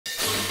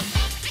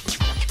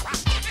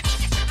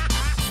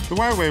The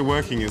way we're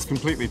working is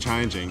completely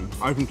changing.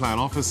 Open plan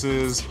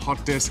offices, hot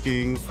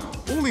desking,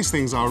 all these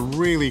things are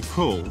really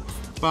cool.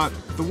 But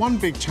the one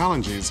big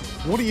challenge is,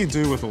 what do you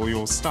do with all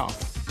your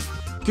stuff?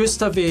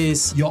 Gustav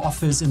is your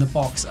office in a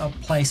box, a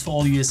place for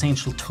all your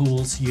essential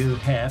tools you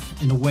have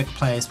in a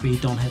workplace where you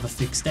don't have a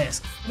fixed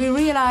desk. We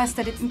realized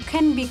that it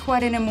can be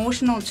quite an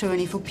emotional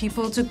journey for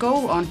people to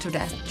go onto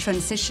that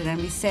transition,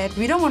 and we said,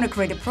 we don't want to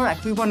create a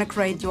product, we want to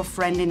create your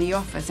friend in the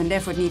office, and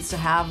therefore it needs to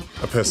have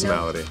A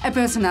personality. A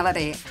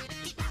personality.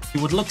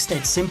 What looks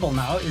that simple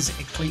now is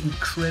actually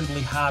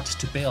incredibly hard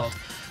to build.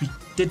 We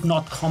did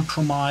not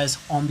compromise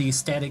on the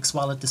aesthetics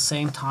while at the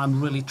same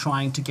time really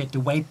trying to get the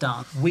weight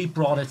down. We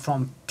brought it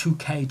from 2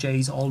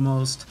 kgs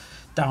almost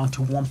down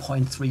to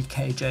 1.3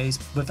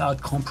 kgs without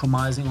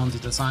compromising on the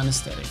design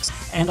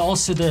aesthetics. And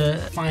also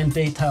the fine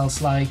details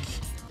like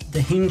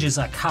the hinges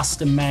are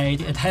custom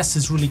made. It has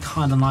this really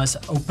kind of nice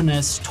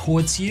openness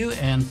towards you,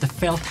 and the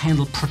felt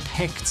handle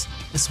protects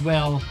as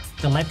well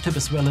the laptop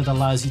as well. It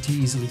allows you to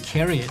easily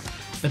carry it.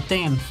 But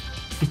then,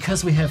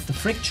 because we have the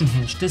friction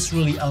hinge, this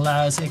really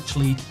allows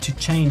actually to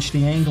change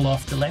the angle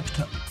of the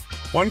laptop.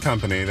 One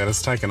company that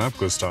has taken up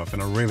Gustav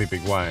in a really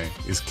big way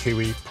is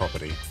Kiwi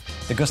Property.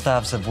 The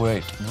Gustavs have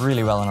worked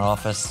really well in our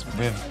office.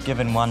 We've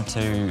given one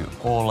to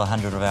all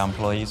 100 of our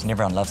employees and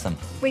everyone loves them.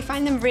 We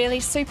find them really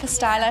super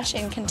stylish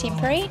and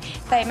contemporary.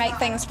 They make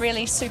things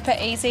really super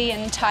easy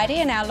and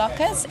tidy in our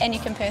lockers, and you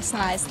can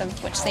personalise them,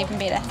 which is even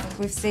better.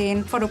 We've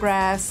seen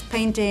photographs,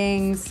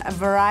 paintings, a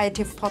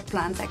variety of pot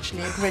plants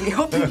actually. It really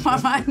opened my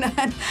mind.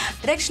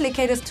 It actually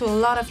caters to a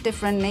lot of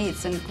different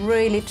needs and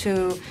really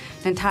to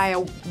the entire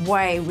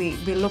way we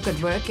look at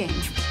working.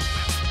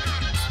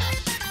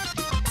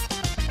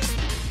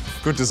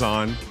 Good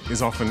design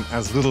is often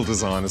as little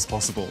design as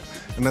possible,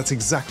 and that's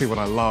exactly what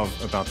I love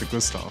about the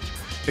Gustav.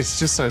 It's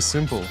just so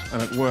simple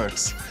and it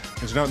works.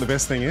 And you know what the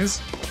best thing is?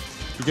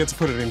 You get to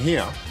put it in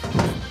here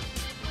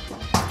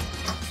at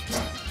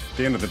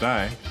the end of the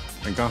day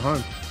and go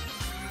home.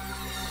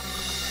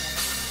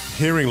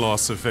 Hearing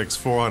loss affects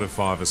 4 out of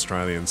 5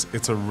 Australians.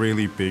 It's a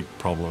really big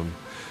problem.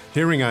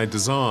 Hearing aid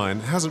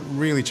design hasn't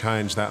really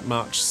changed that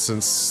much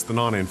since the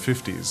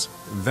 1950s.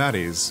 That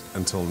is,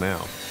 until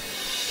now.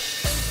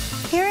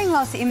 Hearing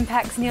loss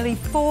impacts nearly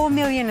 4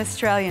 million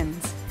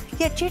Australians.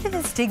 Yet due to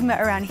the stigma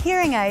around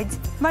hearing aids,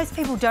 most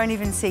people don't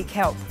even seek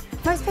help.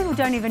 Most people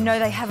don't even know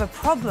they have a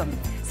problem,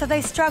 so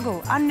they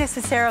struggle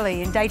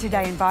unnecessarily in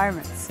day-to-day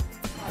environments.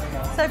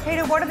 So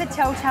Peter, what are the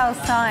telltale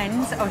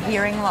signs of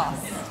hearing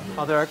loss?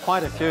 Oh, there are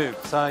quite a few.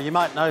 So you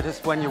might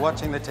notice when you're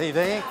watching the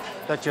TV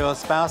that your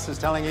spouse is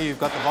telling you you've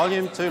got the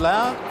volume too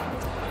loud,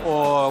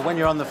 or when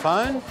you're on the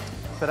phone.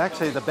 But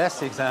actually the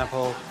best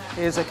example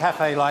is a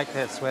cafe like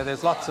this, where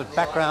there's lots of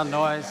background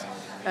noise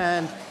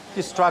and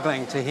you're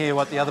struggling to hear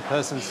what the other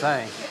person's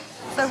saying.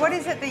 So what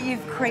is it that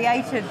you've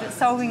created that's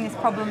solving this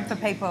problem for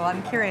people?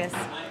 I'm curious.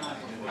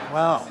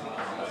 Well,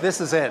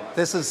 this is it.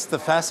 This is the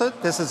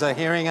Facet. This is a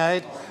hearing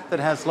aid that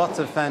has lots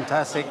of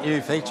fantastic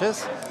new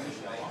features.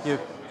 You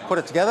put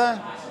it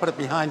together, put it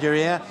behind your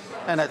ear,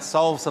 and it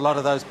solves a lot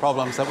of those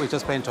problems that we've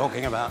just been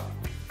talking about.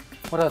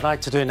 What I'd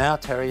like to do now,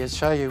 Terry, is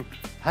show you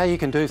how you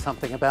can do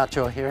something about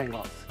your hearing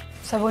loss.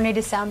 So we'll need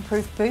a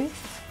soundproof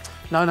booth?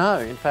 No.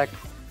 In fact,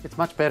 it's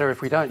much better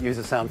if we don't use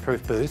a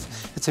soundproof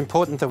booth. It's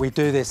important that we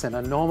do this in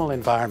a normal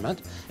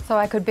environment. So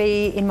I could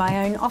be in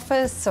my own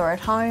office or at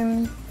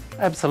home?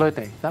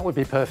 Absolutely. That would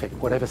be perfect,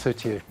 whatever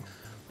suits you.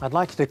 I'd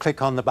like you to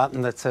click on the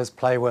button that says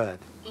Play Word.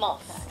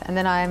 Moth. And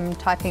then I'm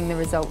typing the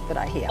result that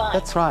I hear.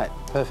 That's right.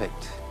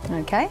 Perfect.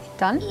 OK,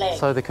 done. Leg.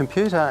 So the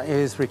computer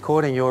is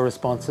recording your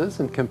responses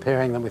and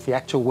comparing them with the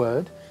actual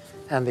word,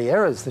 and the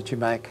errors that you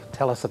make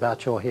tell us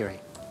about your hearing.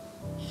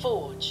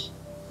 Forge.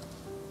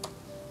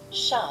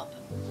 Sharp.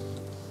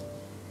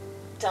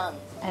 Done.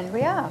 And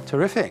we are.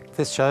 Terrific.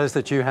 This shows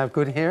that you have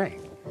good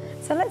hearing.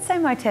 So let's say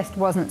my test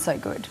wasn't so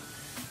good.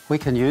 We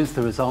can use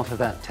the result of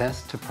that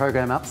test to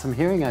program up some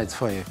hearing aids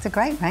for you. It's a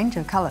great range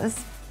of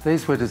colours.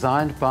 These were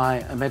designed by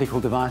a medical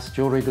device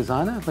jewellery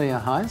designer,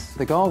 Leah Heiss.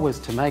 The goal was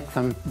to make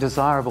them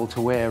desirable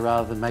to wear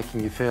rather than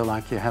making you feel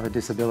like you have a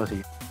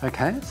disability.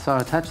 OK, so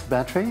attached to the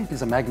battery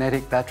is a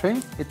magnetic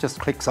battery. It just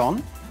clicks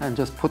on, and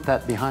just put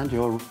that behind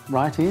your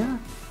right ear.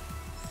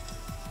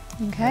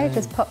 OK, it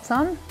just pops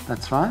on.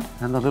 That's right,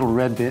 and the little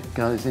red bit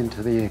goes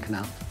into the ear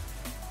canal.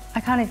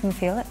 I can't even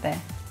feel it there.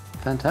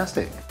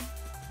 Fantastic.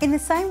 In the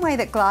same way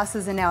that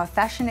glasses are now a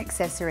fashion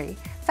accessory,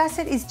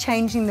 Facet is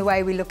changing the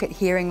way we look at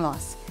hearing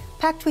loss,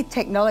 packed with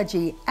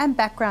technology and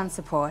background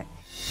support.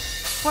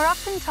 We're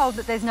often told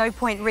that there's no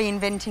point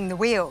reinventing the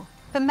wheel,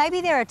 but maybe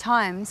there are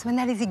times when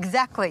that is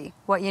exactly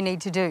what you need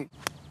to do.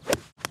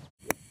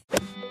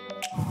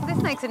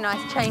 This makes a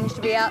nice change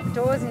to be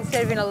outdoors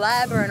instead of in a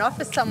lab or an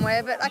office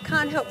somewhere, but I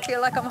can't help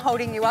feel like I'm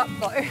holding you up,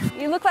 though.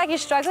 You look like you're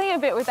struggling a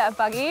bit with that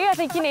buggy. I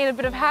think you need a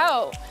bit of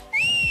help.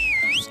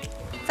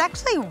 It's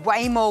actually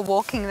way more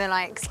walking than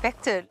I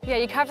expected. Yeah,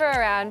 you cover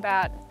around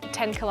about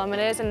 10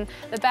 kilometres and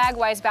the bag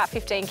weighs about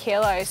 15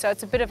 kilos, so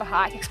it's a bit of a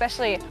hike,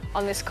 especially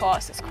on this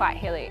course. It's quite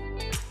hilly.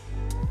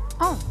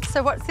 Oh,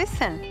 so what's this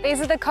then?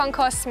 These are the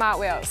Concourse Smart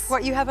wheels.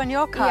 What you have on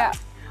your car? Yeah.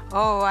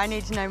 Oh, I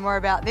need to know more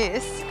about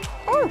this.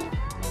 Ooh.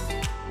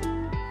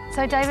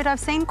 So David, I've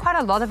seen quite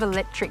a lot of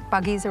electric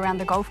buggies around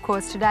the golf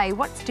course today.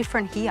 What's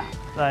different here?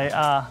 They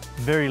are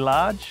very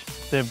large.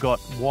 They've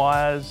got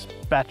wires,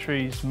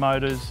 batteries,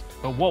 motors.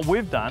 But what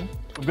we've done,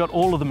 we've got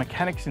all of the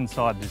mechanics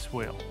inside this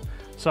wheel.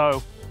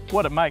 So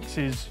what it makes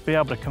is be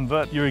able to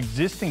convert your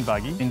existing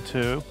buggy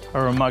into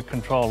a remote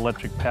control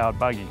electric powered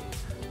buggy.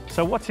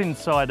 So what's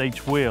inside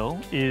each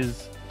wheel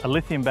is a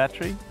lithium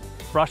battery,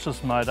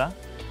 brushless motor,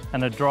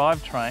 and a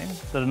drivetrain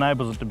that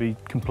enables it to be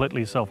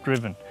completely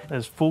self-driven.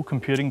 There's full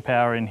computing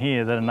power in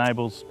here that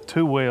enables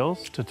two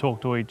wheels to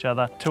talk to each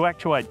other, to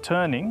actuate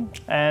turning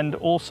and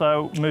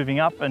also moving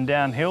up and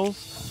down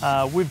hills.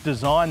 We've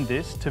designed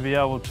this to be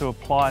able to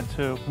apply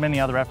to many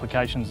other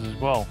applications as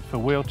well, for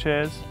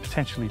wheelchairs,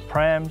 potentially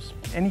prams,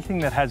 anything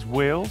that has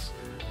wheels,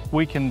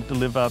 we can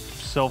deliver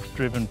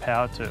self-driven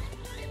power to.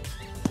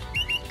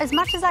 As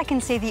much as I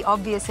can see the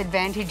obvious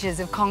advantages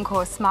of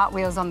Concourse Smart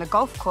wheels on the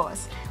golf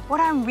course, what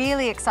I'm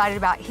really excited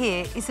about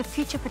here is the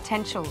future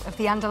potential of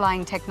the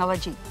underlying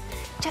technology.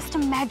 Just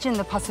imagine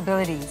the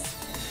possibilities.